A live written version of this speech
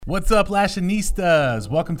What's up, Lashinistas?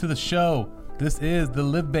 Welcome to the show. This is the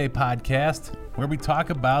Live Bay podcast, where we talk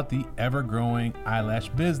about the ever-growing eyelash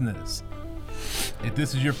business. If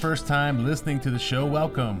this is your first time listening to the show,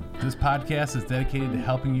 welcome. This podcast is dedicated to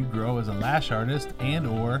helping you grow as a lash artist and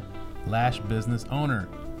or lash business owner.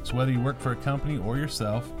 So whether you work for a company or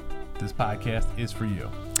yourself, this podcast is for you.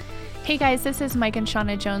 Hey guys, this is Mike and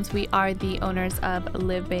Shauna Jones. We are the owners of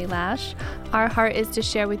Live Bay Lash. Our heart is to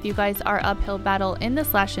share with you guys our uphill battle in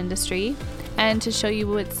this lash industry and to show you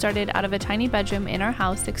what started out of a tiny bedroom in our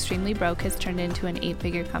house, extremely broke, has turned into an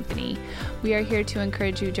 8-figure company. We are here to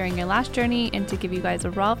encourage you during your lash journey and to give you guys a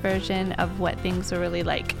raw version of what things are really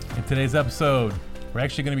like. In today's episode, we're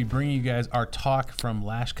actually going to be bringing you guys our talk from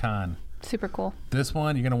LashCon. Super cool. This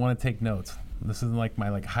one, you're going to want to take notes. This isn't like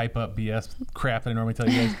my hype up BS crap that I normally tell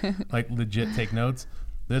you guys, legit take notes.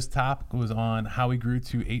 This topic was on how we grew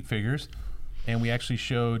to 8 figures, and we actually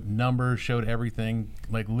showed numbers, showed everything,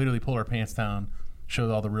 literally pulled our pants down,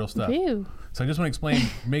 showed all the real stuff. Ew. So I just want to explain,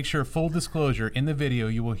 make sure, full disclosure, in the video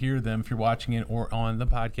you will hear them, if you're watching it or on the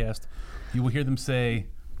podcast, you will hear them say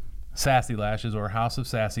Sassy Lashes or House of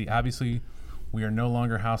Sassy. Obviously, we are no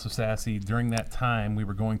longer House of Sassy. During that time, we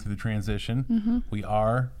were going through the transition. Mm-hmm. We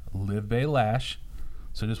are Live Bay Lash.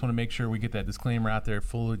 So just want to make sure we get that disclaimer out there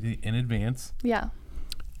fully in advance. Yeah.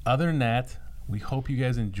 Other than that, we hope you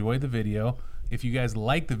guys enjoy the video. If you guys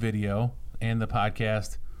like the video and the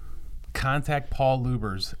podcast, contact Paul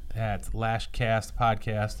Lubers at Lashcast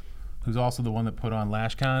Podcast, who's also the one that put on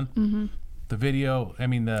LashCon. Mm-hmm. The video,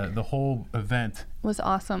 the whole event was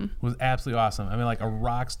awesome. Was absolutely awesome. A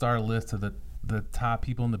rock star list of the top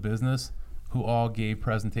people in the business who all gave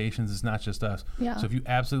presentations. It's not just us. Yeah. So if you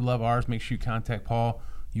absolutely love ours, make sure you contact Paul.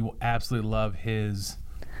 You will absolutely love his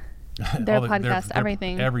their podcast,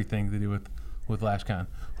 everything to do with LashCon.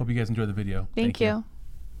 Hope you guys enjoy the video. Thank you.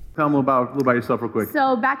 Tell them a little about yourself real quick.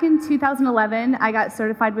 So back in 2011, I got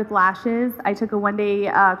certified with lashes. I took a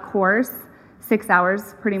one-day course, 6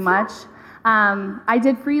 hours pretty much. I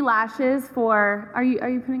did free lashes for, are you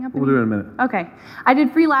putting up? We'll do it in a minute. Okay. I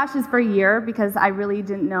did free lashes for a year because I really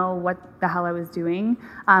didn't know what the hell I was doing.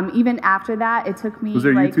 Even after that, it took me Was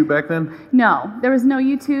there YouTube back then? No, there was no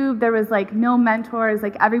YouTube. There was no mentors.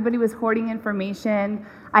 Everybody was hoarding information.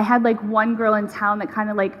 I had one girl in town that kind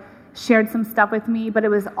of shared some stuff with me, but it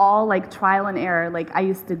was all trial and error. I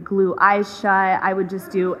used to glue eyes shut. I would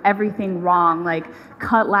just do everything wrong,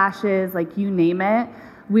 cut lashes, you name it.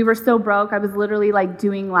 We were so broke. I was literally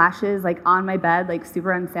doing lashes on my bed,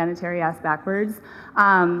 super unsanitary ass backwards.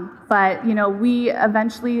 But we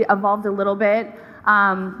eventually evolved a little bit.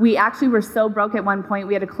 We actually were so broke at one point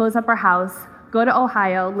we had to close up our house, go to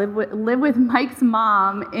Ohio, live with Mike's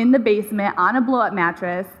mom in the basement on a blow-up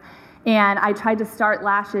mattress. And I tried to start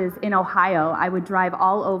lashes in Ohio. I would drive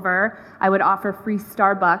all over. I would offer free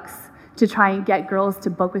Starbucks to try and get girls to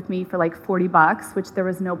book with me for $40, which there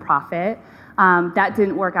was no profit. That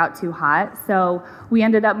didn't work out too hot. So we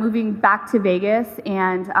ended up moving back to Vegas,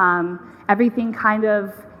 and everything kind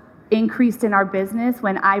of increased in our business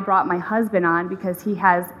when I brought my husband on because he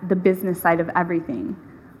has the business side of everything.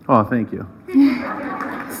 Oh, thank you.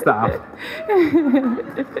 Stop.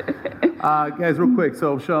 Guys, real quick,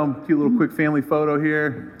 so show them a cute little quick family photo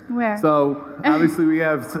here. Where? So obviously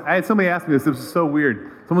I had somebody ask me this was so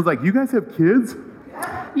weird. Someone's like, you guys have kids?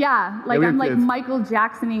 Yeah, I'm kids. Michael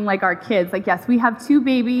Jacksoning our kids. Yes, we have 2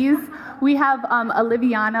 babies. We have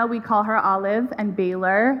Oliviana, we call her Olive, and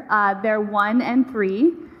Baylor. They're 1 and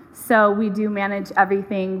 3. So we do manage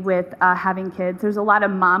everything with having kids. There's a lot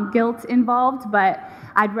of mom guilt involved, but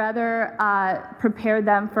I'd rather prepare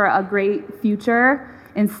them for a great future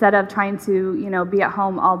instead of trying to, be at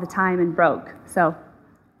home all the time and broke. So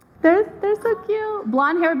they're so cute.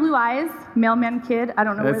 Blonde hair, blue eyes, mailman kid. I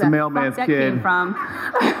don't know That's where kid. that came from.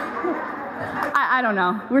 I don't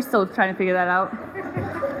know. We're still trying to figure that out.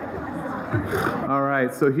 All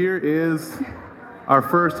right, so here is our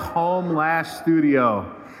first home lash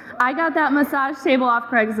studio. I got that massage table off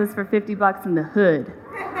Craigslist for $50 in the hood.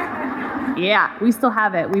 Yeah, we still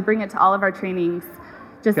have it. We bring it to all of our trainings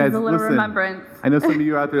just Guys, as a little listen, remembrance. I know some of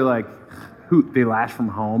you are out there they lash from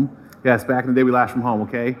home? Yes, back in the day we lashed from home,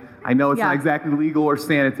 okay? I know it's not exactly legal or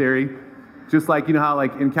sanitary. Just how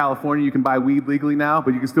in California you can buy weed legally now,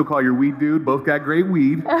 but you can still call your weed dude. Both got great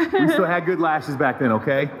weed. We still had good lashes back then,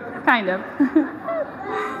 okay? Kind of.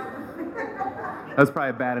 That's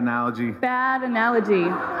probably a bad analogy. Bad analogy.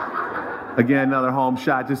 Again, another home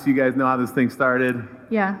shot, just so you guys know how this thing started.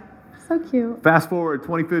 Yeah, so cute. Fast forward,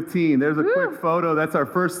 2015. There's a quick photo. That's our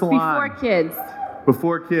first salon. Before kids.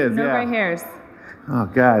 Before kids, No gray hairs. Oh,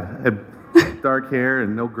 God. Dark hair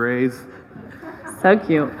and no grays. So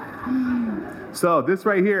cute. So this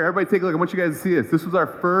right here, everybody take a look. I want you guys to see this. This was our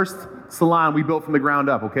first salon we built from the ground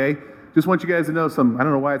up, okay? Just want you guys to know something. I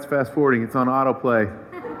don't know why it's fast forwarding. It's on autoplay.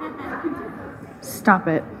 Stop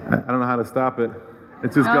it. I don't know how to stop it.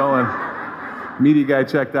 It's just going. Media guy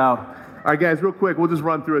checked out. All right, guys, real quick. We'll just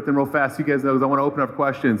run through it then real fast so you guys know because I want to open up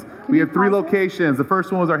questions. We have 3 locations. The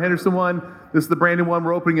first one was our Henderson one. This is the brand new one.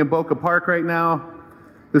 We're opening in Boca Park right now.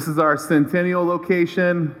 This is our Centennial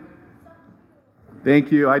location.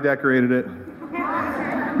 Thank you. I decorated it.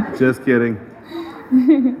 Just kidding.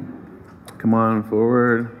 Come on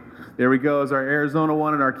forward. There we go. Is our Arizona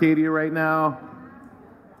one in Arcadia right now.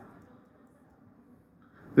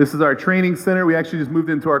 This is our training center. We actually just moved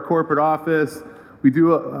into our corporate office. We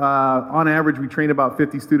do, on average, we train about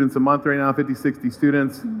 50 students a month right now, 50, 60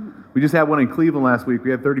 students. We just had one in Cleveland last week.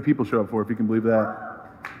 We had 30 people show up for it, if you can believe that.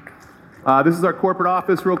 This is our corporate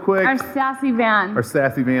office real quick. Our sassy van. Our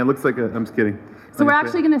sassy van. Looks like I'm just kidding. So we're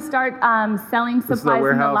actually going to start selling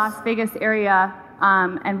supplies in the Las Vegas area,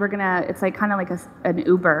 and we're going to, it's like kind of like an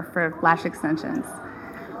Uber for lash extensions.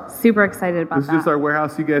 Super excited about that. This is just our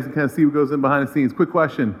warehouse so you guys can kind of see what goes in behind the scenes. Quick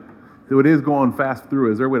question. So it is going fast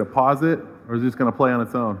through. Is there a way to pause it, or is it just going to play on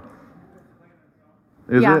its own?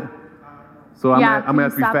 Is it? So I'm going to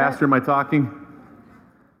have to be faster in my talking?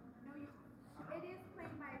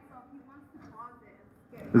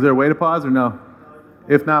 Is there a way to pause or no?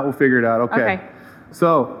 If not, we'll figure it out. Okay.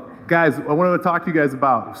 So, guys, I wanted to talk to you guys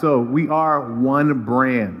about, so we are one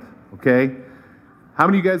brand, okay? How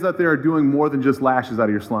many of you guys out there are doing more than just lashes out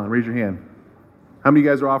of your salon? Raise your hand. How many of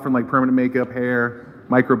you guys are offering like permanent makeup, hair,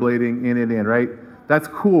 microblading, in, right? That's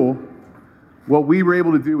cool. What we were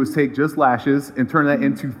able to do was take just lashes and turn that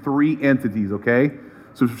into 3 entities, okay?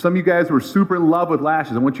 So for some of you guys who are super in love with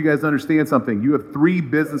lashes, I want you guys to understand something. You have 3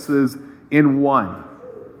 businesses in one.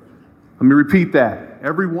 Let me repeat that.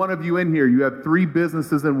 Every one of you in here, you have 3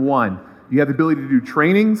 businesses in one. You have the ability to do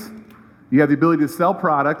trainings, you have the ability to sell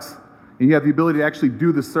products, and you have the ability to actually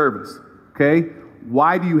do the service, okay?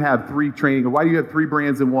 Why do you have 3 training, or why do you have 3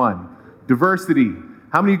 brands in one? Diversity.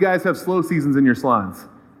 How many of you guys have slow seasons in your salons?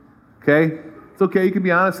 Okay? It's okay, you can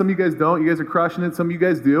be honest. Some of you guys don't. You guys are crushing it. Some of you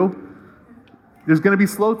guys do. There's going to be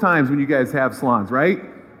slow times when you guys have salons, right?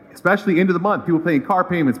 Especially end of the month. People paying car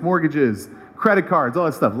payments, mortgages, credit cards, all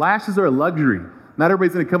that stuff. Lashes are a luxury. Not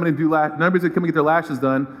everybody's going to come in and not everybody's going to come and get their lashes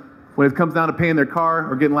done when it comes down to paying their car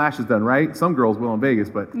or getting lashes done, right? Some girls will in Vegas,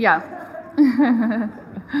 but... Yeah.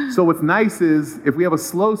 So what's nice is if we have a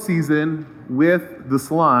slow season with the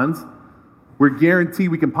salons, we're guaranteed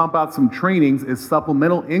we can pump out some trainings as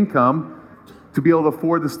supplemental income to be able to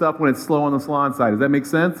afford the stuff when it's slow on the salon side. Does that make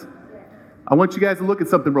sense? I want you guys to look at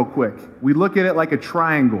something real quick. We look at it like a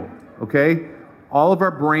triangle, okay? All of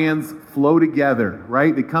our brands flow together,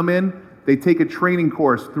 right? They come in, they take a training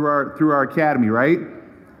course through our academy, right?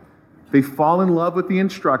 They fall in love with the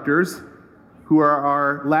instructors who are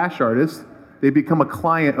our lash artists. They become a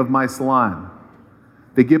client of my salon.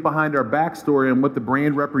 They get behind our backstory and what the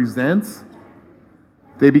brand represents.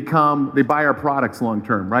 They buy our products long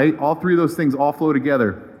term, right? All 3 of those things all flow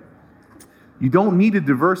together. You don't need to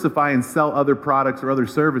diversify and sell other products or other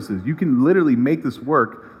services. You can literally make this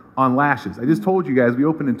work on lashes. I just told you guys we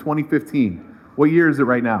opened in 2015. What year is it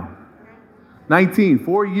right now? 19,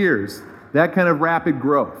 4 years. That kind of rapid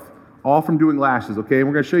growth, all from doing lashes, okay? And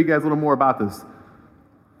we're going to show you guys a little more about this.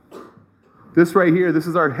 This right here, this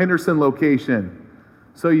is our Henderson location.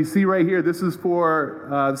 So you see right here, this is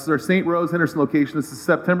our St. Rose Henderson location. This is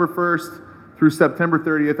September 1st through September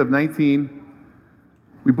 30th of 19.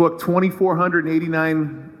 We booked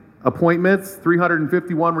 2,489 appointments,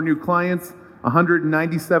 351 were new clients,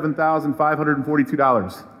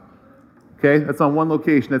 $197,542. Okay, that's on one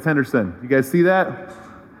location. That's Henderson. You guys see that?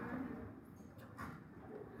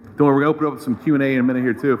 Don't worry, we're going to open up some Q&A in a minute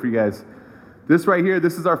here too for you guys. This right here,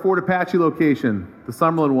 this is our Fort Apache location, the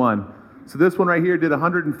Summerlin one. So this one right here did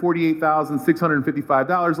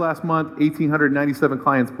 $148,655 last month, 1,897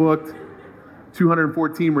 clients booked,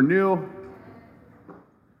 214 were new.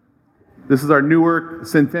 This is our Newark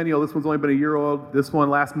Centennial. This one's only been a year old. This one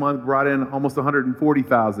last month brought in almost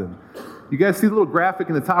 140,000. You guys see the little graphic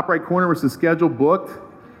in the top right corner where it says schedule booked?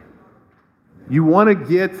 You want to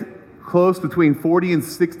get close between 40 and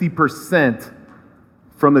 60%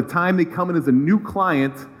 from the time they come in as a new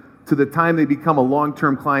client to the time they become a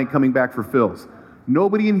long-term client coming back for fills.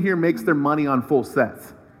 Nobody in here makes their money on full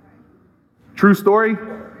sets. True story?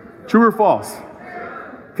 True or false?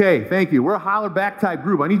 Okay, thank you. We're a holler back type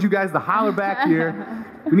group. I need you guys to holler back here.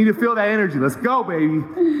 We need to feel that energy. Let's go, baby.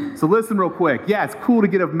 So listen real quick. Yeah, it's cool to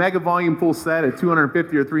get a mega volume full set at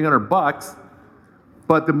 $250 or $300,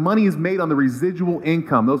 but the money is made on the residual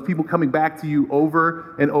income, those people coming back to you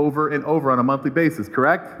over and over and over on a monthly basis,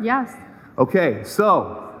 correct? Yes. Okay,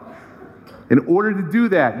 so in order to do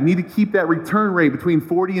that, you need to keep that return rate between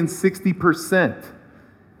 40 and 60%.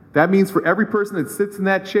 That means for every person that sits in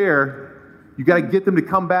that chair, you got to get them to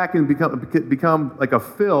come back and become like a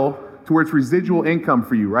fill towards residual income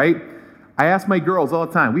for you, right? I ask my girls all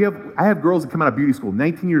the time. I have girls that come out of beauty school,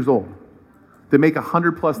 19 years old, that make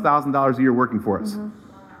 $100,000+ a year working for us.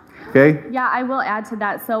 Okay? Yeah, I will add to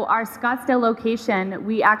that. So our Scottsdale location,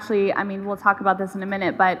 we actually, we'll talk about this in a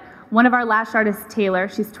minute, but one of our lash artists, Taylor,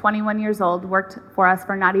 she's 21 years old, worked for us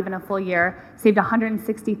for not even a full year, saved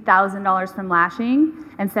 $160,000 from lashing,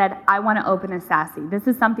 and said, I want to open a Sassy. This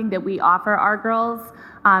is something that we offer our girls,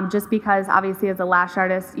 just because obviously as a lash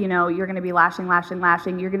artist, you're going to be lashing.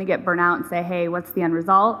 You're going to get burnout and say, hey, what's the end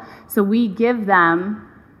result? So we give them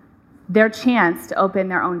their chance to open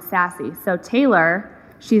their own Sassy. So Taylor,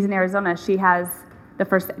 she's in Arizona. She has the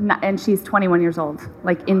first, and she's 21 years old,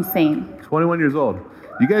 like insane. 21 years old.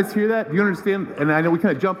 You guys hear that? Do you understand? And I know we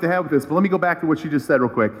kind of jumped ahead with this, but let me go back to what she just said real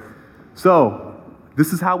quick. So,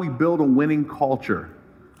 this is how we build a winning culture.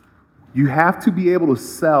 You have to be able to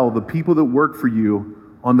sell the people that work for you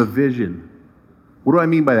on the vision. What do I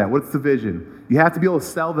mean by that? What's the vision? You have to be able to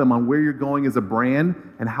sell them on where you're going as a brand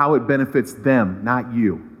and how it benefits them, not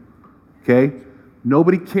you. Okay?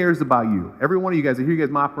 Nobody cares about you. Every one of you guys, I hear you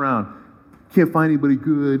guys mop around. Can't find anybody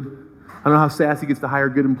good. I don't know how Sassy gets to hire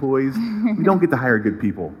good employees. We don't get to hire good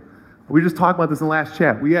people. We were just talking about this in the last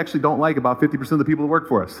chat. We actually don't like about 50% of the people that work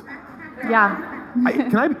for us. Yeah.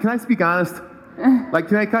 Can I speak honest? Like,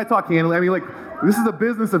 can I talk candidly? I mean, like, this is a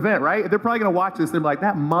business event, right? They're probably going to watch this and they're like,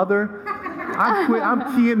 that mother,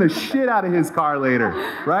 I'm keying the shit out of his car later,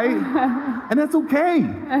 right? And that's okay.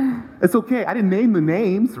 It's okay. I didn't name the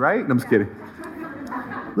names, right? No, I'm just kidding.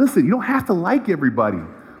 Listen, you don't have to like everybody.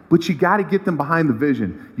 But you got to get them behind the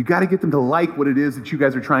vision. You got to get them to like what it is that you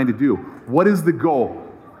guys are trying to do. What is the goal?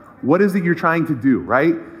 What is it you're trying to do,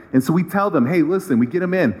 right? And so we tell them, hey, listen, we get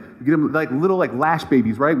them in. We get them like little lash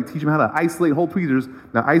babies, right? We teach them how to isolate whole tweezers.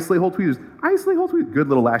 Now isolate whole tweezers. Good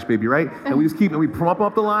little lash baby, right? And we just we pump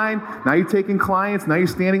up the line. Now you're taking clients. Now you're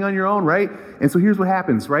standing on your own, right? And so here's what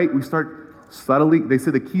happens, right? We start subtly, they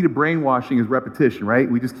said the key to brainwashing is repetition,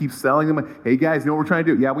 right? We just keep selling them. Hey guys, you know what we're trying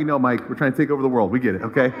to do? Yeah, we know, Mike. We're trying to take over the world. We get it,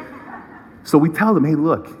 okay? So we tell them, hey,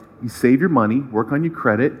 look, you save your money, work on your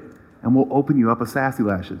credit, and we'll open you up a Sassy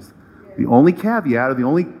Lashes. The only caveat or the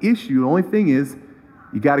only issue, the only thing is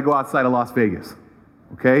you got to go outside of Las Vegas,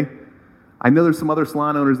 okay? I know there's some other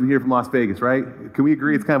salon owners in here from Las Vegas, right? Can we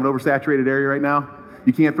agree it's kind of an oversaturated area right now?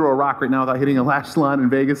 You can't throw a rock right now without hitting a lash salon in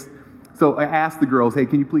Vegas. So I asked the girls, hey,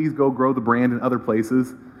 can you please go grow the brand in other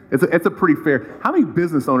places? It's a pretty fair. How many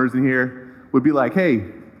business owners in here would be like, hey,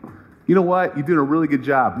 you know what? You're doing a really good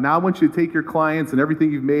job. Now I want you to take your clients and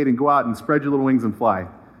everything you've made and go out and spread your little wings and fly.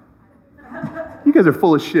 You guys are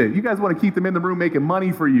full of shit. You guys want to keep them in the room making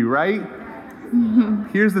money for you, right?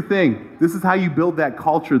 Here's the thing. This is how you build that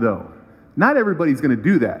culture, though. Not everybody's going to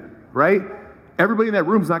do that, right? Everybody in that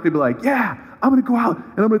room is not going to be like, yeah, I'm going to go out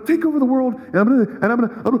and I'm going to take over the world and I'm going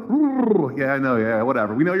to, yeah, I know, yeah,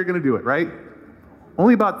 whatever. We know you're going to do it, right?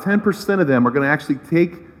 Only about 10% of them are going to actually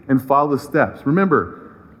take and follow the steps.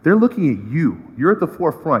 Remember, they're looking at you. You're at the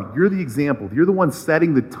forefront. You're the example. You're the one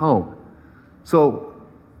setting the tone. So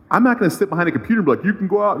I'm not going to sit behind a computer and be like, you can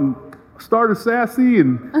go out and start a Sassy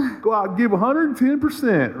and go out and give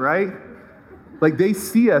 110%, right? Like they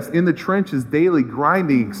see us in the trenches daily,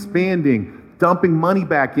 grinding, expanding, dumping money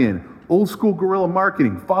back in, old school guerrilla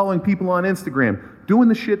marketing, following people on Instagram, doing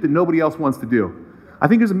the shit that nobody else wants to do. I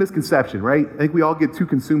think there's a misconception, right? I think we all get too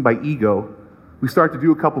consumed by ego. We start to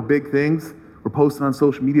do a couple big things. We're posting on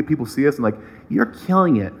social media. People see us and like, you're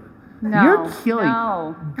killing it. No, you're killing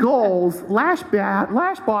no. Goals, Lash Boss,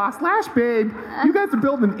 Lash Babe. You guys are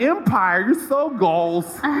building an empire. You're so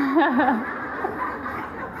goals.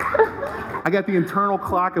 I got the internal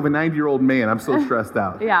clock of a 90-year-old man. I'm so stressed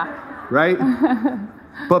out. Yeah. Right?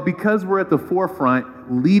 But because we're at the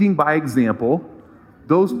forefront, leading by example,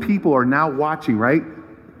 those people are now watching, right?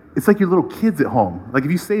 It's like your little kids at home. Like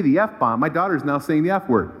if you say the F-bomb, my daughter's now saying the F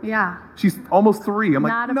word. Yeah. She's almost 3. I'm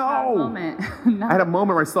Not like, no. A moment. I had a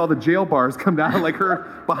moment where I saw the jail bars come down, like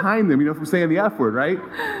her behind them, from saying the F word, right?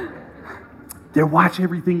 They watch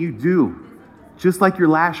everything you do. Just like your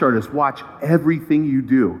lash artists watch everything you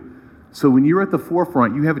do. So when you're at the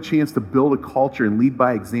forefront, you have a chance to build a culture and lead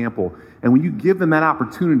by example. And when you give them that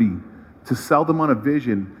opportunity to sell them on a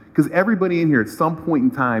vision, because everybody in here at some point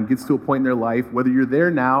in time gets to a point in their life, whether you're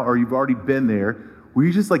there now or you've already been there, where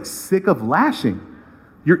you're just like sick of lashing.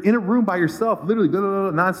 You're in a room by yourself, literally,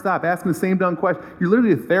 nonstop, asking the same dumb question. You're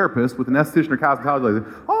literally a therapist with an esthetician or cosmetologist.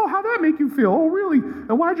 Like, oh, how'd that make you feel? Oh, really?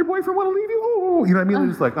 And why'd your boyfriend want to leave you? Oh, you know what I mean? They're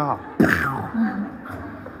just like, oh.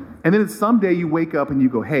 And then someday you wake up and you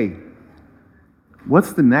go, hey,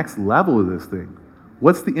 what's the next level of this thing?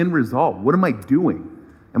 What's the end result? What am I doing?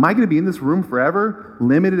 Am I going to be in this room forever,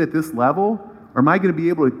 limited at this level? Or am I going to be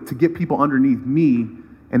able to get people underneath me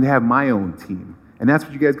and to have my own team? And that's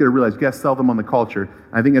what you guys got to realize. You got to sell them on the culture.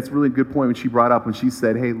 And I think that's a really good point when she brought up when she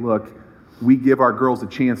said, hey, look, we give our girls a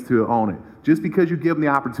chance to own it. Just because you give them the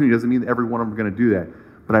opportunity doesn't mean that every one of them are going to do that.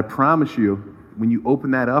 But I promise you, when you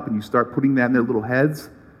open that up and you start putting that in their little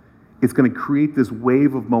heads, it's going to create this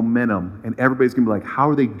wave of momentum. And everybody's going to be like, how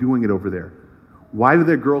are they doing it over there? Why do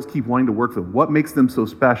their girls keep wanting to work for them? What makes them so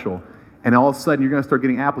special? And all of a sudden, you're going to start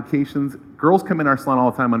getting applications. Girls come in our salon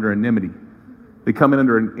all the time under anonymity. They come in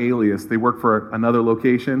under an alias. They work for another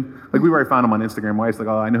location. Like, we've already found them on Instagram. My wife's like,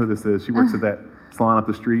 oh, I know who this is. She works at that salon up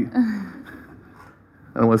the street. I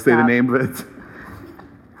don't want to say the name of it.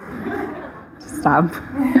 Stop.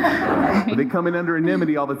 But they come in under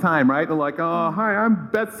anonymity all the time, right? They're like, oh, hi, I'm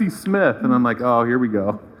Betsy Smith. And I'm like, oh, here we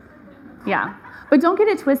go. Yeah. But don't get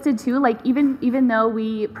it twisted, too. Like, even though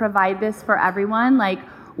we provide this for everyone, like,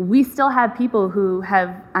 we still have people who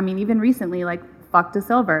have, I mean, even recently, like, fucked to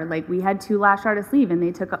silver. Like, we had 2 lash artists leave and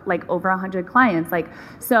they took like over 100 clients. Like,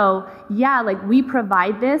 so yeah, like, we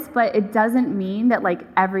provide this, but it doesn't mean that like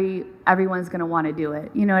everyone's gonna want to do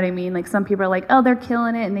it. You know what I mean? Like, some people are like, oh, they're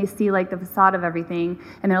killing it, and they see like the facade of everything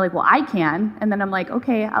and they're like, well, I can. And then I'm like,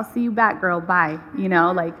 okay, I'll see you back, girl, bye. You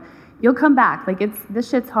know, like, you'll come back. Like, this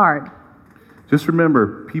shit's hard. Just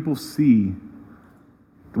remember, people see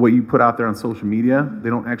what you put out there on social media. They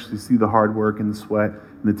don't actually see the hard work and the sweat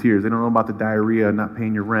and the tears. They don't know about the diarrhea, not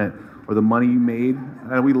paying your rent, or the money you made.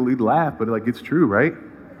 We laugh, but like, it's true, right?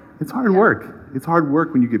 It's hard work. It's hard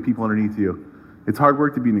work when you get people underneath you. It's hard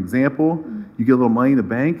work to be an example. You get a little money in the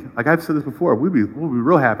bank. Like, I've said this before, we'll be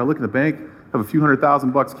real happy. I look in the bank, have a few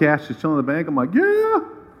 $100,000 cash just chilling in the bank. I'm like, yeah,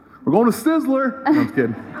 we're going to Sizzler. No, I'm just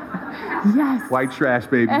kidding. Yes. White trash,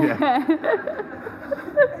 baby. Yeah.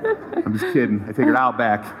 I'm just kidding. I take her out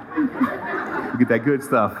back. You get that good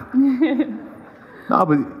stuff. No,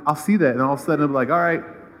 but I'll see that, and all of a sudden I'm like, all right,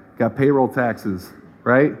 got payroll taxes,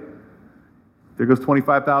 right? There goes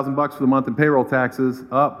 $25,000 for the month in payroll taxes.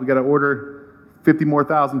 Up, we got to order 50 more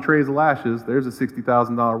thousand trays of lashes. There's a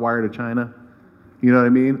 $60,000 wire to China. You know what I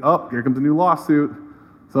mean? Oh, here comes a new lawsuit.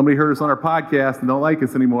 Somebody heard us on our podcast and don't like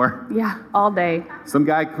us anymore. Yeah, all day. Some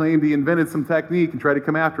guy claimed he invented some technique and tried to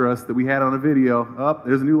come after us that we had on a video. Oh,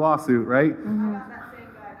 there's a new lawsuit, right? Mm-hmm.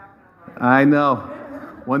 I know.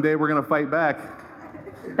 One day we're going to fight back.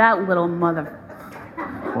 That little mother.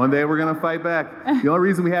 One day we're going to fight back. The only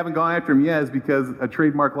reason we haven't gone after him yet is because a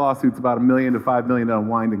trademark lawsuit's about $1 million to $5 million to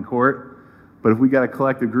unwind in court. But if we got a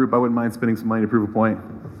collective group, I wouldn't mind spending some money to prove a point.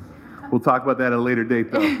 We'll talk about that at a later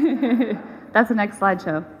date, though. That's the next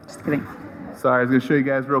slideshow. Just kidding. Sorry, I was going to show you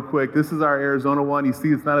guys real quick. This is our Arizona one. You see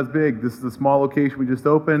it's not as big. This is a small location we just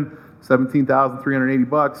opened,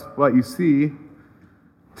 $17,380. But you see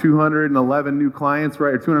 211 new clients,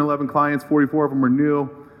 right? Or 211 clients, 44 of them are new.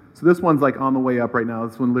 So this one's like on the way up right now.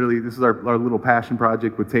 This one literally, this is our little passion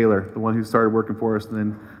project with Taylor, the one who started working for us and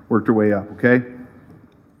then worked her way up, okay?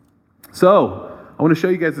 So I want to show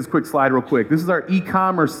you guys this quick slide real quick. This is our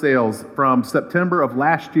e-commerce sales from September of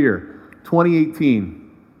last year,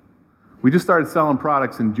 2018. We just started selling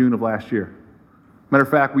products in June of last year. Matter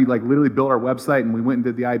of fact, we like literally built our website and we went and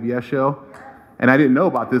did the IBS show. And I didn't know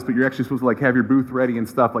about this, but you're actually supposed to like have your booth ready and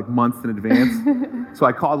stuff like months in advance. So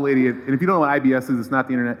I called the lady, and if you don't know what IBS is, it's not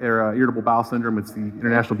the irritable bowel syndrome, it's the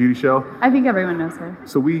International Beauty Show. I think everyone knows her.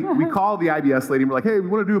 So we called the IBS lady and we're like, hey, we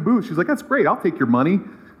want to do a booth. She's like, that's great, I'll take your money.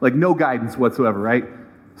 Like, no guidance whatsoever, right?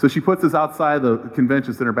 So she puts us outside the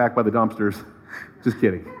convention center back by the dumpsters. Just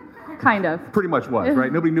kidding. Kind of. Pretty much was,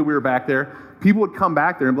 right? Nobody knew we were back there. People would come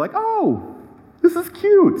back there and be like, oh, this is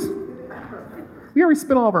cute. We already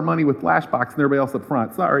spent all of our money with Flashbox and everybody else up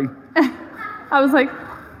front. Sorry. I was like...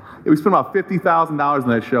 Yeah, we spent about $50,000 on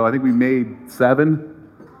that show. I think we made $7.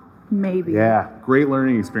 Maybe. Yeah, great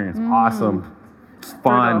learning experience. Awesome. It's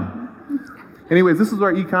fun. Anyways, this was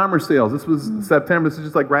our e-commerce sales. This was September. This is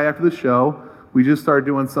just like right after the show. We just started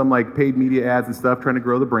doing some like paid media ads and stuff, trying to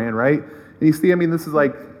grow the brand, right? And you see, I mean, this is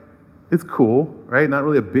like, it's cool, right? Not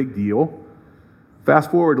really a big deal.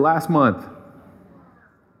 Fast forward last month.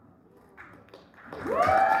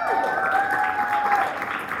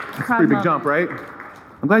 It's a pretty big jump, right?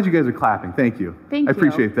 I'm glad you guys are clapping. Thank you. Thank you. I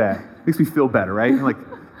appreciate that. Makes me feel better, right? I'm like,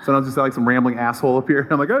 sometimes just like some rambling asshole up here.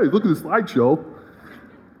 I'm like, hey, look at this slideshow.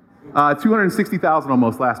 260,000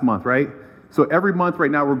 almost last month, right? So every month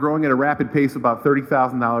right now, we're growing at a rapid pace of about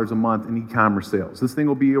 $30,000 a month in e-commerce sales. This thing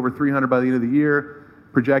will be over 300 by the end of the year,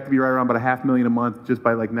 project to be right around about $500,000 a month just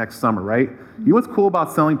by like next summer, right? You know what's cool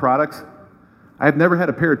about selling products? I've never had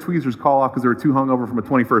a pair of tweezers call off because they were too hungover from a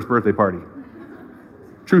 21st birthday party.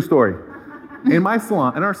 True story. In our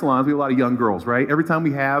salons, we have a lot of young girls, right? Every time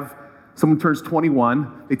we have someone turns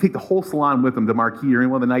 21, they take the whole salon with them to Marquee or in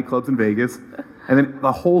one of the nightclubs in Vegas, and then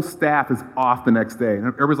the whole staff is off the next day. And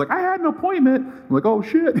everybody's like, I had an appointment. I'm like, oh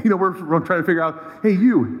shit. We're trying to figure out, hey,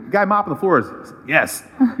 you, guy mopping the floors. Yes,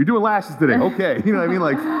 you're doing lashes today. Okay. You know what I mean?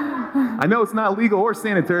 Like, I know it's not legal or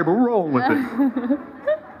sanitary, but we're rolling with it.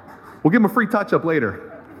 We'll give them a free touch-up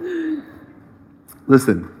later.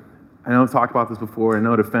 Listen, I know I've talked about this before. I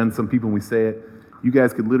know it offends some people when we say it. You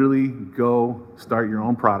guys could literally go start your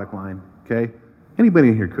own product line, okay? Anybody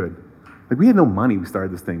in here could. Like, we had no money when we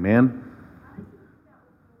started this thing, man.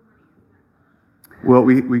 Well,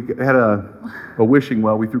 we had a wishing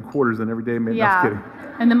well. We threw quarters in every day. Man, yeah, no, I'm kidding.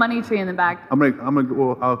 And the money tree in the back. I'll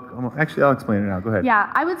explain it now. Go ahead.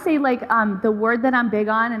 Yeah, I would say like the word that I'm big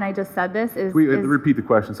on, and I just said this is. Repeat the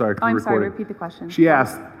question. Sorry. Oh, I'm sorry. Repeat the question. She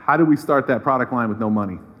asked, "How did we start that product line with no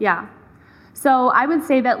money?" Yeah. So I would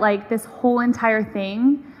say that like this whole entire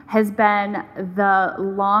thing has been the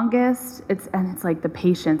longest. It's like the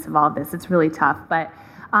patience of all of this. It's really tough, but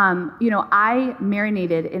I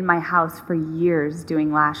marinated in my house for years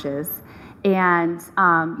doing lashes. And,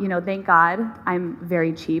 thank God I'm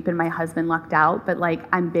very cheap and my husband lucked out, but like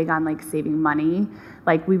I'm big on like saving money.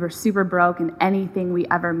 Like we were super broke and anything we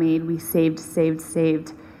ever made, we saved.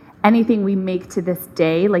 Anything we make to this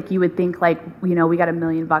day, like you would think like, we got $1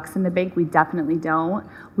 million in the bank. We definitely don't.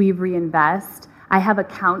 We reinvest. I have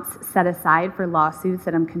accounts set aside for lawsuits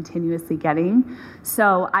that I'm continuously getting.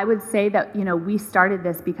 So I would say that, we started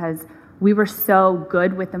this because we were so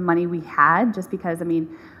good with the money we had, just because,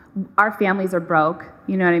 our families are broke,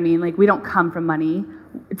 you know what I mean? Like we don't come from money.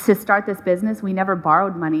 To start this business, we never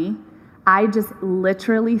borrowed money. I just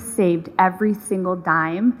literally saved every single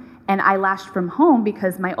dime, and I lashed from home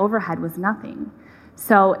because my overhead was nothing.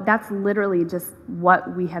 So that's literally just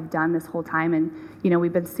what we have done this whole time, and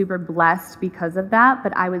we've been super blessed because of that.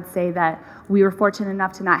 But I would say that we were fortunate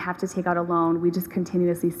enough to not have to take out a loan. We just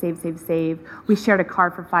continuously save. We shared a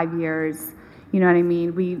car for 5 years. You know what I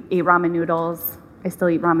mean? We ate ramen noodles. I still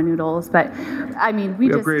eat ramen noodles, but we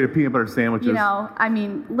just upgraded peanut butter sandwiches.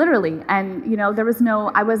 Literally. And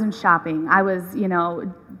I wasn't shopping. I was,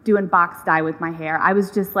 doing box dye with my hair. I was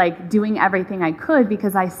just like doing everything I could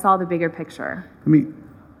because I saw the bigger picture.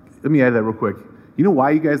 Let me add that real quick. You know why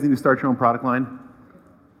you guys need to start your own product line?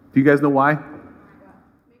 Do you guys know why?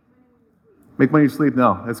 Make money when you sleep?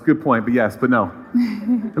 No, that's a good point, but yes, but no.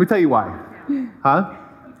 Let me tell you why. Huh?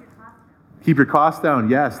 Keep your costs down.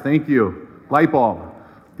 Yes, thank you. Light bulb.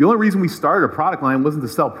 The only reason we started a product line wasn't to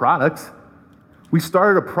sell products. We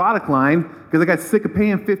started a product line because I got sick of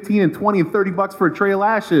paying $15 and $20 and $30 for a tray of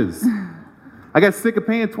lashes. I got sick of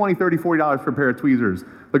paying $20, $30, $40 for a pair of tweezers.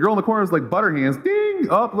 The girl in the corner was like, butter hands. Ding!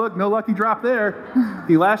 Oh, look, no lucky drop there.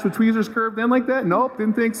 You lash with tweezers curved in like that? Nope,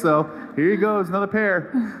 didn't think so. Here you go, another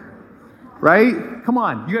pair. Right? Come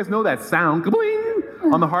on, you guys know that sound.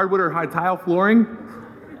 Kabling! On the hardwood or high tile flooring.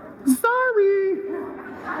 Sorry.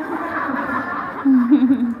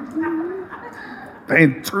 I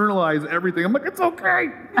internalize everything. I'm like, it's okay.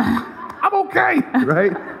 I'm okay,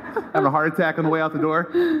 right? Having a heart attack on the way out the door.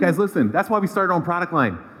 Guys, listen, that's why we started our own product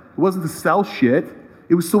line. It wasn't to sell shit.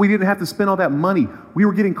 It was so we didn't have to spend all that money. We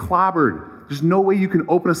were getting clobbered. There's no way you can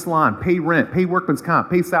open a salon, pay rent, pay workman's comp,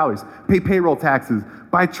 pay salaries, pay payroll taxes,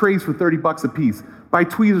 buy trays for $30 a piece, buy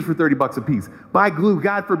tweezers for $30 a piece, buy glue,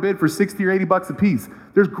 God forbid, for $60 or $80 a piece.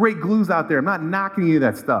 There's great glues out there. I'm not knocking any of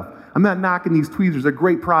that stuff. I'm not knocking these tweezers. They're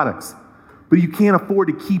great products. But you can't afford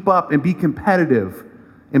to keep up and be competitive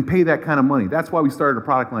and pay that kind of money. That's why we started a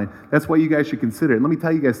product line. That's why you guys should consider it. Let me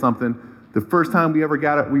tell you guys something. The first time we ever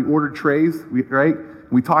got it, we ordered trays, right?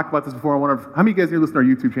 We talked about this before on one of, how many of you guys here listen to our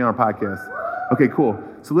YouTube channel or podcast? Okay, cool.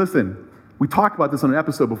 So listen, we talked about this on an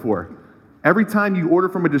episode before. Every time you order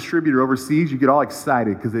from a distributor overseas, you get all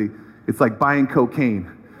excited because it's like buying cocaine.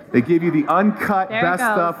 They give you the uncut best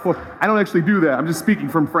stuff. I don't actually do that. I'm just speaking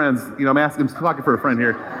from friends. I'm talking for a friend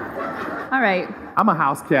here. All right. I'm a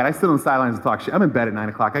house cat. I sit on the sidelines and talk shit. I'm in bed at 9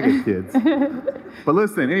 o'clock. I get kids. But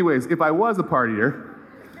listen, anyways, if I was a partier,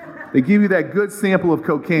 they give you that good sample of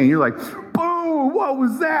cocaine. You're like, boom, what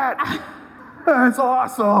was that? That's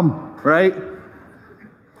awesome, right?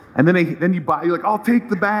 And then you buy, you're like, I'll take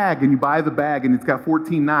the bag. And you buy the bag, and it's got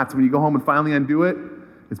 14 knots. When you go home and finally undo it,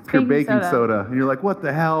 it's pure baking soda. And you're like, what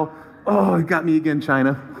the hell? Oh, you got me again,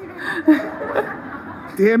 China.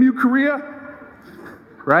 Damn you, Korea.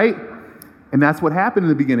 Right? And that's what happened in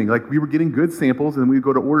the beginning. Like, we were getting good samples, and we would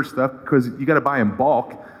go to order stuff because you got to buy in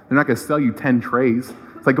bulk. They're not going to sell you 10 trays.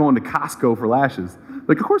 It's like going to Costco for lashes.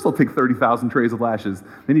 Like, of course I'll take 30,000 trays of lashes.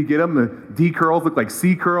 Then you get them, the D curls look like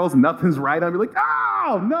C curls, and nothing's right on. You're like,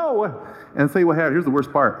 oh, no. And I'll tell you what happened. Here's the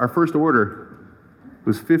worst part. Our first order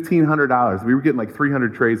was $1,500. We were getting like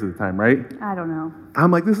 300 trays at the time, right? I don't know.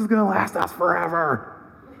 I'm like, this is going to last us forever.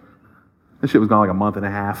 This shit was gone like a month and a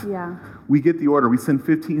half. Yeah. We get the order. We send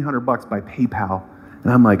 $1,500 by PayPal.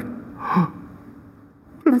 And I'm like,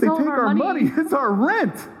 what if they take our money? It's our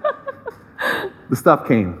rent. The stuff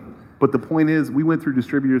came. But the point is, we went through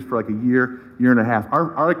distributors for like a year and a half.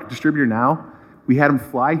 Our distributor now, we had him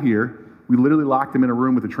fly here. We literally locked him in a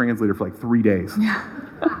room with a translator for like 3 days. Yeah.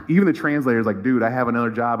 Even the translator's like, dude, I have another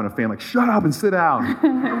job and a family. Like, shut up and sit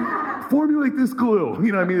down. Formulate this glue.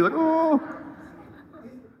 You know what I mean? He's like, oh.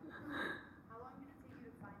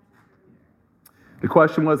 The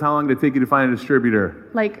question was, how long did it take you to find a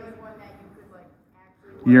distributor? Like,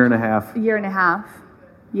 year and a half. Year and a half.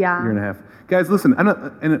 Yeah. Year and a half. Guys, listen,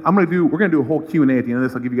 we're going to do a whole Q&A at the end of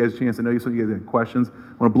this. I'll give you guys a chance. I know some of you guys have questions.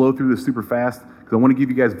 I want to blow through this super fast because I want to give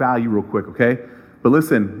you guys value real quick, okay? But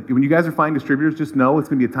listen, when you guys are finding distributors, just know it's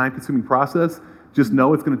going to be a time-consuming process. Just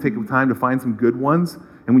know it's going to take time to find some good ones.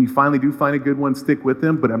 And when you finally do find a good one, stick with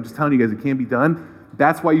them. But I'm just telling you guys, it can be done.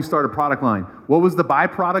 That's why you start a product line. What was the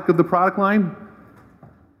byproduct of the product line?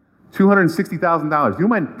 $260,000. Do you know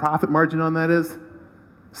what my profit margin on that is?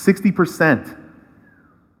 60%.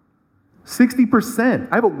 60%.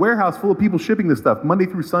 I have a warehouse full of people shipping this stuff Monday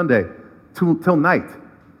through Sunday till night,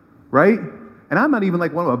 right? And I'm not even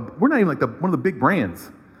like we're not even like one of the big brands.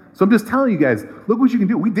 So I'm just telling you guys, look what you can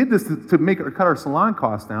do. We did this to cut our salon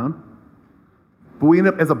costs down, but we end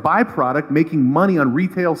up as a byproduct making money on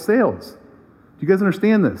retail sales. Do you guys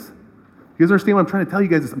understand this? You guys understand what I'm trying to tell you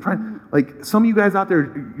guys? Like, some of you guys out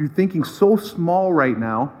there, you're thinking so small right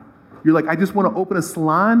now. You're like, I just want to open a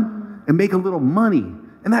salon and make a little money.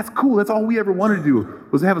 And that's cool. That's all we ever wanted to do,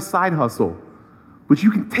 was to have a side hustle. But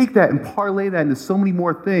you can take that and parlay that into so many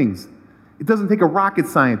more things. It doesn't take a rocket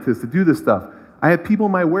scientist to do this stuff. I have people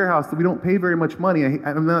in my warehouse that we don't pay very much money.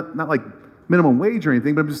 I'm not like minimum wage or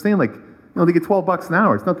anything, but I'm just saying, like, they get $12 an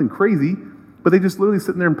hour. It's nothing crazy, but they just literally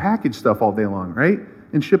sit in there and package stuff all day long, right?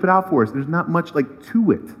 And ship it out for us. There's not much like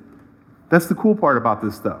to it. That's the cool part about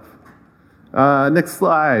this stuff. Next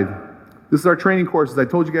slide. This is our training courses. I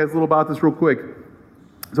told you guys a little about this real quick.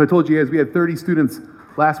 So I told you guys we had 30 students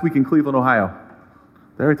last week in Cleveland, Ohio.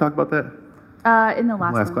 Did I already talk about that? In the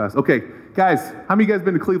last class. Okay, guys, how many of you guys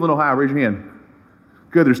been to Cleveland, Ohio? Raise your hand.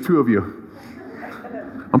 Good, there's 2 of you.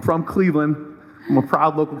 I'm from Cleveland. I'm a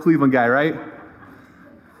proud local Cleveland guy, right?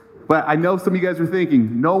 But I know some of you guys are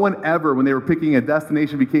thinking, no one ever, when they were picking a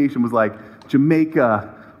destination vacation, was like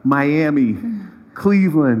Jamaica, Miami,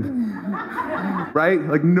 Cleveland, right?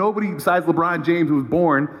 Like, nobody besides LeBron James, who was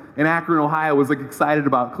born in Akron, Ohio, was like excited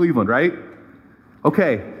about Cleveland, right?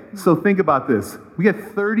 Okay, so think about this. We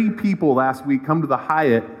had 30 people last week come to the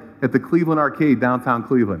Hyatt at the Cleveland Arcade, downtown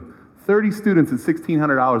Cleveland. 30 students at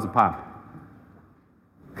 $1,600 a pop.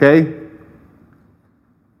 Okay?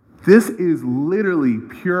 This is literally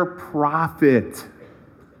pure profit.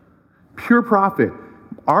 Pure profit.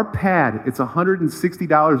 Our pad, it's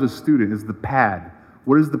 $160 a student is the pad.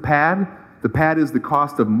 What is the pad? The pad is the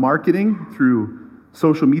cost of marketing through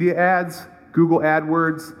social media ads, Google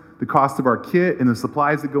AdWords, the cost of our kit and the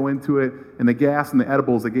supplies that go into it, and the gas and the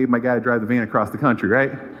edibles I gave my guy to drive the van across the country,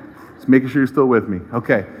 right? Just making sure you're still with me.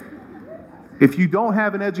 Okay. If you don't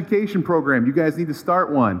have an education program, you guys need to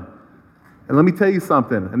start one. And let me tell you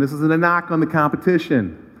something, and this isn't a knock on the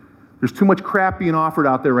competition. There's too much crap being offered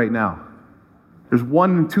out there right now. There's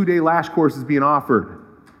 1 and 2 day lash courses being offered.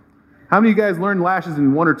 How many of you guys learned lashes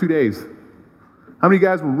in 1 or 2 days? How many of you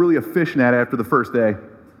guys were really efficient at it after the first day?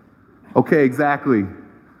 Okay, exactly.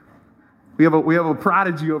 We have a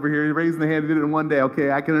prodigy over here raising the hand, did it in 1 day.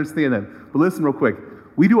 Okay, I can understand that. But listen real quick.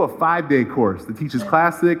 We do a 5-day course that teaches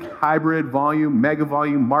classic, hybrid, volume, mega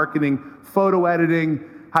volume, marketing, photo editing,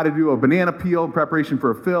 how to do a banana peel in preparation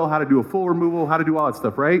for a fill, how to do a full removal, how to do all that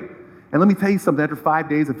stuff, right? And let me tell you something. After 5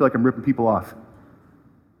 days, I feel like I'm ripping people off.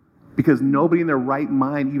 Because nobody in their right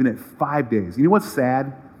mind, even at 5 days. You know what's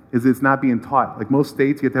sad? Is it's not being taught. Like most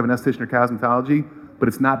states, you have to have an esthetician or cosmetology, but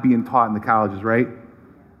it's not being taught in the colleges, right?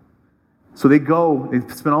 So they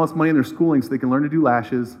spend all this money on their schooling so they can learn to do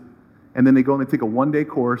lashes, and then they go and they take a 1-day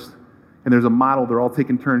course, and there's a model. They're all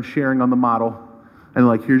taking turns sharing on the model, and they're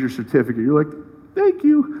like, here's your certificate. You're like, thank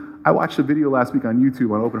you. I watched a video last week on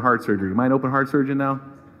YouTube on open heart surgery. Am I an open heart surgeon now?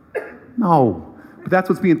 No. But that's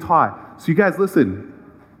what's being taught. So you guys, listen.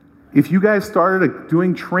 If you guys started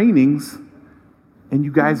doing trainings and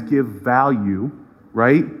you guys give value,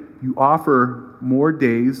 right? You offer more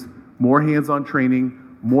days, more hands-on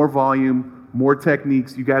training, more volume, more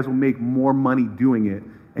techniques. You guys will make more money doing it,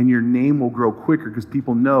 and your name will grow quicker because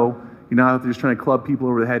people know you're not out there just trying to club people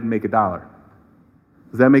over the head and make $1.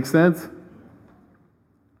 Does that make sense?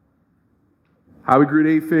 How we grew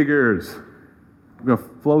to 8 figures. We're going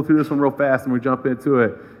to flow through this one real fast and we'll jump into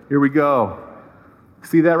it. Here we go.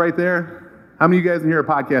 See that right there? How many of you guys in here are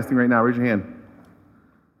podcasting right now? Raise your hand.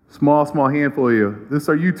 Small handful of you. This is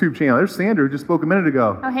our YouTube channel. There's Sandra, who just spoke a minute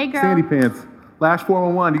ago. Oh, hey, girl. Sandy Pants. Lash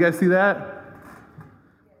 411. Do you guys see that?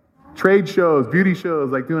 Trade shows, beauty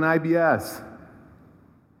shows, like doing IBS.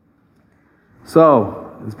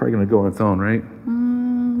 So, it's probably going to go on its own, right?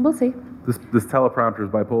 We'll see. This teleprompter is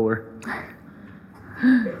bipolar.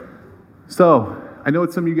 So, I know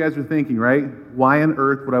what some of you guys are thinking, right? Why on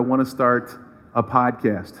earth would I want to start a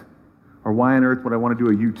podcast? Or why on earth would I want to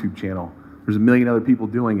do a YouTube channel? There's a million other people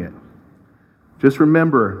doing it. Just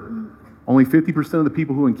remember, only 50% of the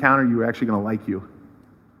people who encounter you are actually going to like you.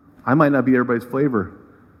 I might not be everybody's flavor.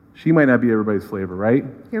 She might not be everybody's flavor, right?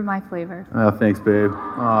 You're my flavor. Oh, thanks, babe.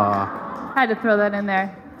 Aw. I had to throw that in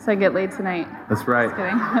there so I get laid tonight. That's right. Just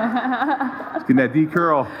kidding. Just getting that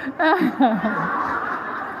D-curl.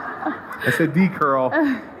 I said D-curl.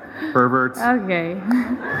 Perverts. Okay.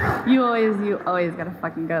 You always gotta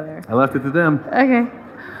fucking go there. I left it to them. Okay.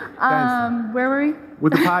 Guys. Where were we?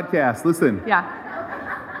 With the podcast. Listen.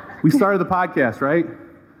 Yeah. We started the podcast, right?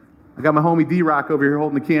 I got my homie D-Rock over here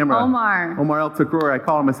holding the camera. Omar El Takror. I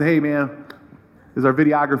called him. I said, hey, man, this is our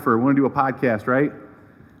videographer. We want to do a podcast, right?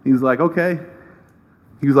 He was like, okay.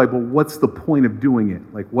 He was like, well, what's the point of doing it?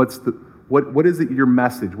 Like, what is it your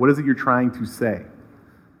message? What is it you're trying to say?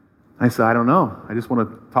 I said, I don't know. I just want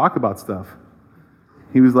to talk about stuff.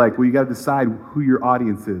 He was like, well, you got to decide who your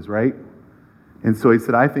audience is, right? And so he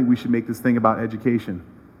said, I think we should make this thing about education.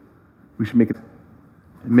 We should make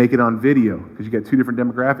it on video, because you got two different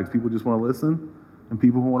demographics. People just want to listen, and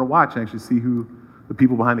people who want to watch and actually see who the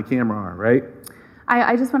people behind the camera are, right?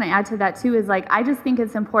 I just want to add to that too, is like, I just think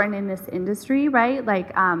it's important in this industry, right?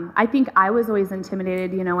 Like, I think I was always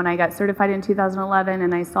intimidated, when I got certified in 2011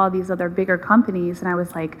 and I saw these other bigger companies and I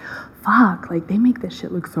was like, fuck, like they make this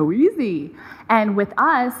shit look so easy. And with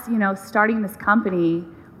us, starting this company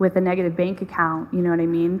with a negative bank account, you know what I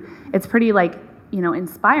mean? It's pretty like,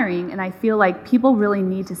 inspiring. And I feel like people really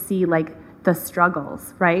need to see like the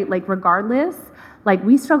struggles, right? Like regardless, like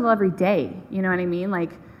we struggle every day, you know what I mean?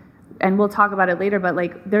 Like, and we'll talk about it later, but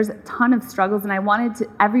like there's a ton of struggles and I wanted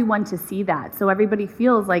everyone to see that. So everybody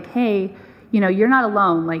feels like, hey, you're not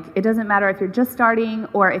alone. Like it doesn't matter if you're just starting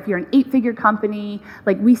or if you're an 8-figure company,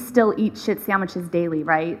 like we still eat shit sandwiches daily,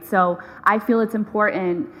 right? So I feel it's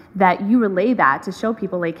important that you relay that to show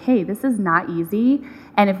people like, hey, this is not easy.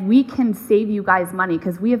 And if we can save you guys money,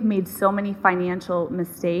 because we have made so many financial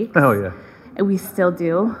mistakes. Oh yeah. And we still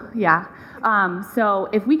do, yeah. So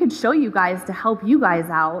if we could show you guys to help you guys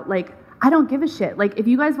out, like, I don't give a shit. Like, if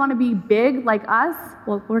you guys want to be big like us,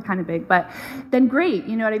 well, we're kind of big, but then great,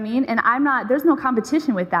 you know what I mean? And there's no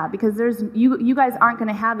competition with that, because you guys aren't going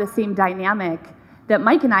to have the same dynamic that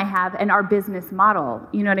Mike and I have in our business model,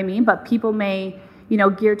 you know what I mean? But people may,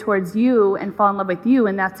 gear towards you and fall in love with you,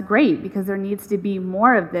 and that's great, because there needs to be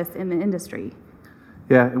more of this in the industry.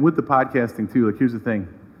 Yeah, and with the podcasting too, like here's the thing.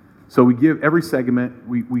 So we give every segment,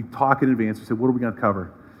 we talk in advance, we say, what are we going to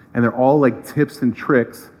cover? And they're all like tips and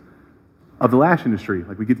tricks of the lash industry.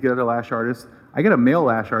 Like we get together lash artists. I got a male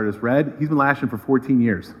lash artist, Red. He's been lashing for 14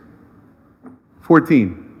 years.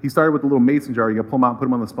 14. He started with a little mason jar. You got to pull him out and put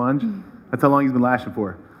him on the sponge. That's how long he's been lashing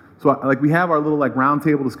for. So like we have our little like round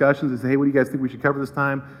table discussions and say, hey, what do you guys think we should cover this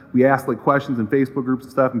time? We ask like questions in Facebook groups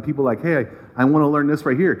and stuff, and people are like, hey, I want to learn this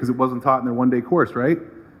right here because it wasn't taught in their one-day course, right?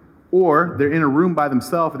 Or they're in a room by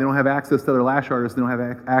themselves and they don't have access to other lash artists, they don't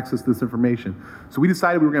have access to this information. So we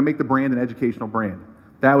decided we were going to make the brand an educational brand.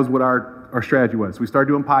 That was what our strategy was. So we started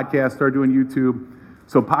doing podcasts, started doing YouTube.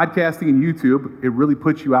 So podcasting and YouTube, it really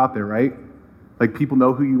puts you out there, right? Like people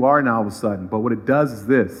know who you are now all of a sudden. But what it does is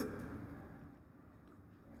this.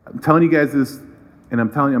 I'm telling you guys this, and I'm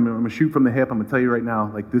going to shoot from the hip. I'm going to tell you right now,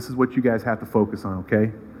 like this is what you guys have to focus on,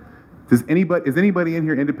 okay? Is anybody in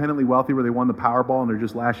here independently wealthy where they won the Powerball and they're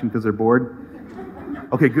just lashing because they're bored?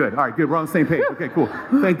 Okay, good. All right, good. We're on the same page. Okay, cool.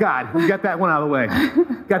 Thank God. We got that one out of the way.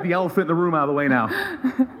 Got the elephant in the room out of the way now.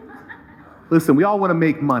 Listen, we all want to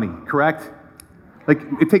make money, correct? Like,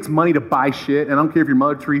 it takes money to buy shit, and I don't care if you're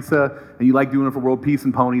Mother Teresa and you like doing it for world peace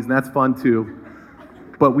and ponies, and that's fun too.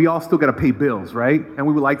 But we all still got to pay bills, right? And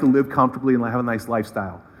we would like to live comfortably and have a nice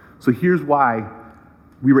lifestyle. So here's why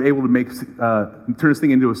we were able to turn this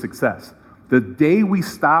thing into a success. The day we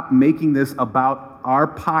stop making this about our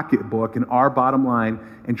pocketbook and our bottom line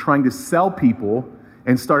and trying to sell people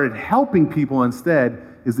and started helping people instead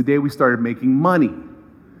is the day we started making money.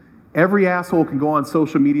 Every asshole can go on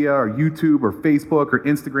social media or YouTube or Facebook or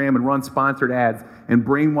Instagram and run sponsored ads and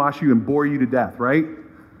brainwash you and bore you to death, right?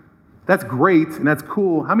 That's great and that's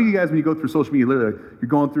cool. How many of you guys, when you go through social media, literally, you're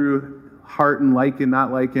going through hearting, liking,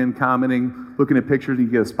 not liking, commenting, looking at pictures, and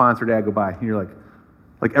you get a sponsored ad go by, and you're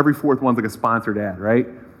like every fourth one's like a sponsored ad, right?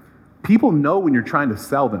 People know when you're trying to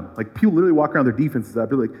sell them. Like, people literally walk around their defenses up.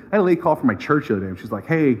 They're like, I had a lady call from my church the other day, and she's like,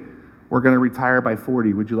 hey, we're going to retire by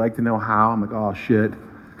 40. Would you like to know how? I'm like, oh, shit.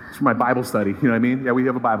 It's for my Bible study. You know what I mean? Yeah, we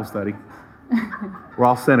have a Bible study. We're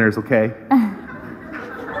all sinners, okay?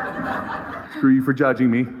 Screw you for judging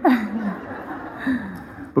me.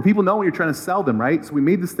 But people know when you're trying to sell them, right? So we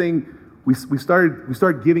made this thing, we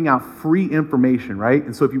started giving out free information, right?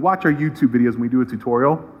 And so if you watch our YouTube videos when we do a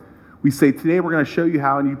tutorial, we say, today we're going to show you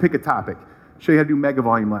how, and you pick a topic. Show you how to do mega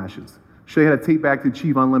volume lashes. Show you how to tape back to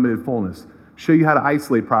achieve unlimited fullness. Show you how to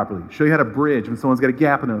isolate properly. Show you how to bridge when someone's got a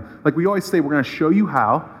gap in them. Like we always say, we're going to show you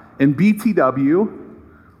how. In BTW,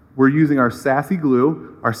 we're using our sassy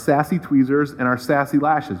glue, our sassy tweezers, and our sassy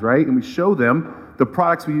lashes, right? And we show them the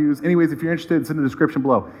products we use. Anyways, if you're interested, it's in the description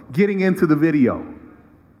below. Getting into the video,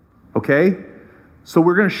 okay? So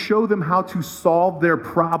we're going to show them how to solve their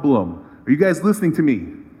problem. Are you guys listening to me?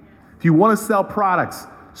 If you want to sell products,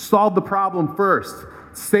 solve the problem first.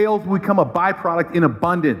 Sales will become a byproduct in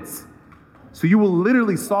abundance. So you will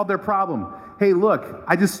literally solve their problem. Hey, look,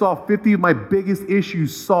 I just saw 50 of my biggest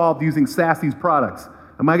issues solved using Sassy's products.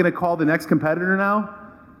 Am I going to call the next competitor now?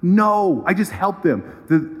 No, I just helped them.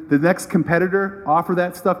 The next competitor offer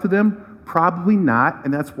that stuff to them? Probably not,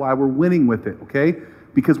 and that's why we're winning with it, okay?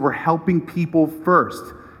 Because we're helping people first.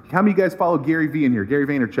 How many of you guys follow Gary Vee in here? Gary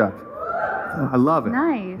Vaynerchuk. Oh, I love it.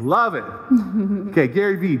 Nice. Love it. Okay,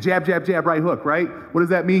 Gary Vee, jab, jab, jab, right hook, right? What does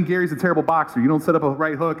that mean? Gary's a terrible boxer. You don't set up a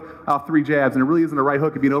right hook off 3 jabs, and it really isn't a right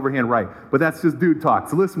hook, it'd be an overhand right. But that's just dude talk.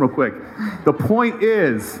 So listen real quick. The point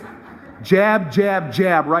is, jab, jab,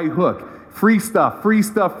 jab, right hook. Free stuff, free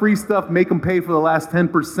stuff, free stuff. Make them pay for the last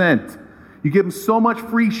 10%. You give them so much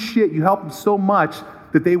free shit, you help them so much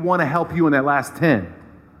that they want to help you in that last 10.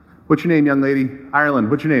 What's your name, young lady? Ireland,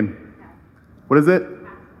 what's your name? What is it?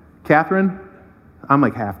 Catherine? I'm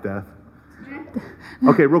like half deaf.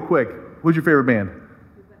 Okay, real quick. Who's your favorite band?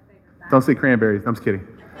 Don't say Cranberries. I'm just kidding.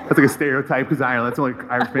 That's like a stereotype because Ireland. That's the only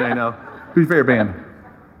Irish band I know. Who's your favorite band?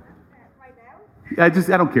 I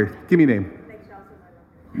don't care. Give me a name.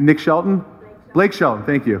 Nick Shelton? Blake Shelton.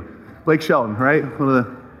 Thank you. Blake Shelton, right? One of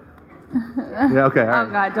the... Yeah, okay. All right.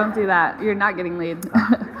 Oh, God, don't do that. You're not getting laid.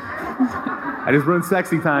 I just ruined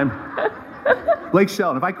sexy time. Blake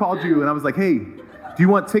Shelton. If I called you and I was like, hey, do you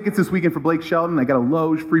want tickets this weekend for Blake Shelton? I got a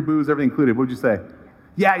loge, free booze, everything included. What would you say?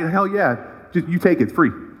 Yeah, hell yeah. Just, you take it, it's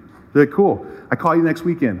free. They're like, cool. I call you next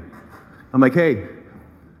weekend. I'm like, hey,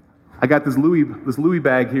 I got this Louis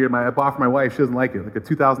bag here I bought for my wife. She doesn't like it, like a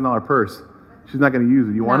 $2,000 purse. She's not going to use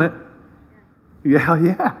it. You want it? Yeah, hell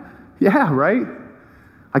yeah. Yeah, right?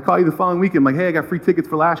 I call you the following weekend. I'm like, hey, I got free tickets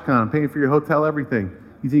for LashCon. I'm paying for your hotel, everything.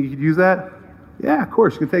 You think you could use that? Yeah, of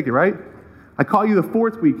course. You can take it, right? I call you the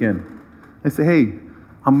 4th weekend. I say, hey,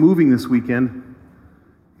 I'm moving this weekend.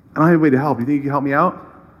 I don't have any way to help. You think you can help me out?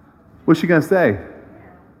 What's she going to say?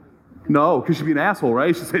 No, because she'd be an asshole,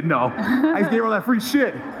 right? She said no. I just gave her all that free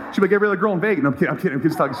shit. She'd be like every other girl in Vegas. No, I'm kidding. I'm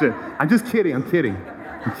just talking shit. I'm just kidding. I'm kidding.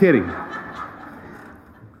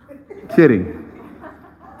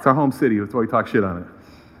 It's our home city. That's why we talk shit on it.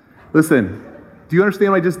 Listen, do you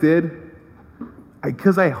understand what I just did?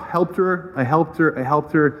 Because I helped her, I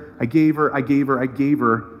gave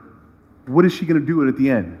her. What is she going to do at the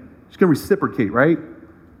end? She's going to reciprocate, right?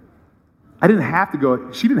 I didn't have to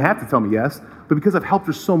go. She didn't have to tell me yes, but because I've helped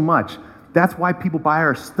her so much, that's why people buy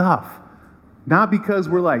our stuff. Not because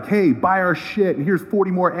we're like, hey, buy our shit, and here's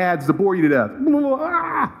 40 more ads to bore you to death.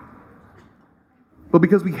 But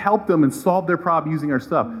because we help them and solve their problem using our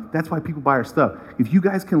stuff. That's why people buy our stuff. If you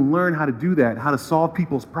guys can learn how to do that, how to solve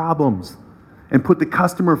people's problems, and put the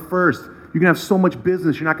customer first, you're going to have so much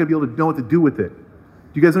business, you're not going to be able to know what to do with it.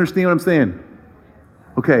 Do you guys understand what I'm saying?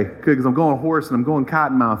 Okay, good, because I'm going horse and I'm going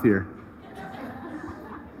cottonmouth here.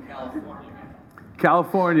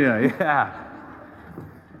 California, yeah.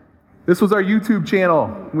 This was our YouTube channel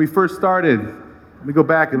when we first started. Let me go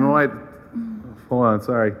back and hold on,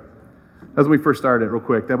 sorry. That was when we first started, real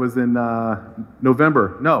quick. That was in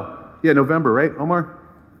November. November, right, Omar?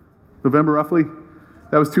 November, roughly?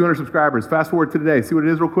 That was 200 subscribers. Fast forward to today. See what it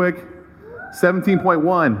is real quick?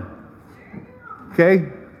 17.1. Okay?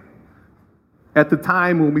 At the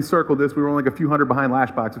time when we circled this, we were only like a few hundred behind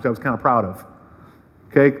Lashbox, which I was kind of proud of.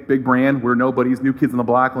 Okay, big brand. We're nobodies, new kids on the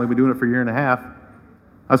block, only been doing it for a year and a half.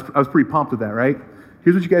 I was pretty pumped with that, right?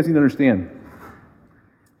 Here's what you guys need to understand.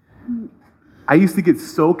 I used to get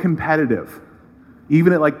so competitive,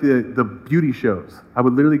 even at like the beauty shows. I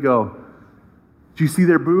would literally go, do you see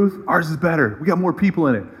their booth? Ours is better. We got more people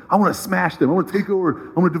in it. I want to smash them. I want to take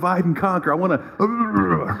over. I want to divide and conquer. I want to,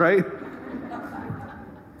 right?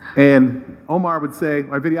 And Omar would say,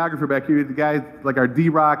 my videographer back here, the guy, like our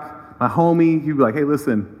D-Rock, my homie, he'd be like, hey,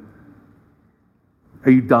 listen,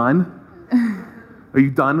 are you done? Are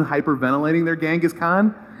you done hyperventilating there, Genghis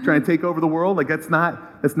Khan? Trying to take over the world? Like, that's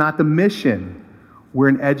not the mission. We're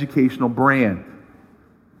an educational brand,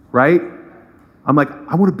 right? I'm like,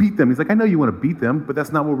 I want to beat them. He's like, I know you want to beat them, but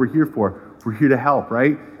that's not what we're here for. We're here to help,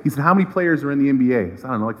 right? He said, how many players are in the NBA? I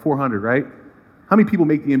don't know, like 400, right? How many people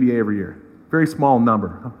make the NBA every year? Very small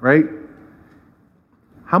number, right?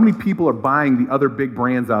 How many people are buying the other big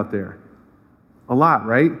brands out there? A lot,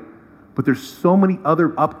 right? But there's so many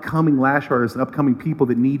other upcoming lash artists and upcoming people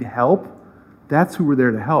that need help. That's who we're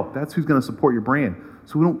there to help. That's who's going to support your brand.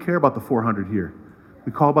 So we don't care about the 400 here.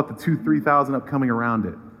 We call about the 2,000, 3,000 upcoming around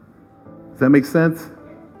it. Does that make sense?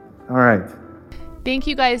 All right. Thank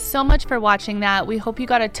you guys so much for watching that. We hope you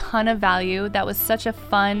got a ton of value. That was such a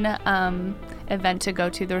fun event to go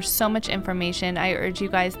to. There's so much information. I urge you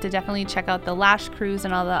guys to definitely check out the Lash Cruise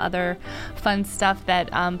and all the other fun stuff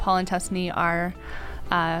that Paul and Tusney are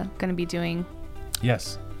going to be doing.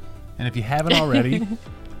 Yes. And if you haven't already,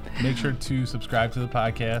 make sure to subscribe to the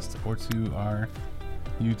podcast or to our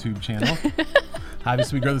YouTube channel.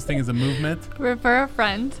 Obviously, we grow this thing as a movement. Refer a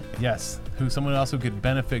friend. Yes. Someone else who could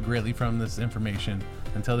benefit greatly from this information.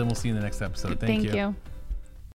 Until then, we'll see you in the next episode. Thank you.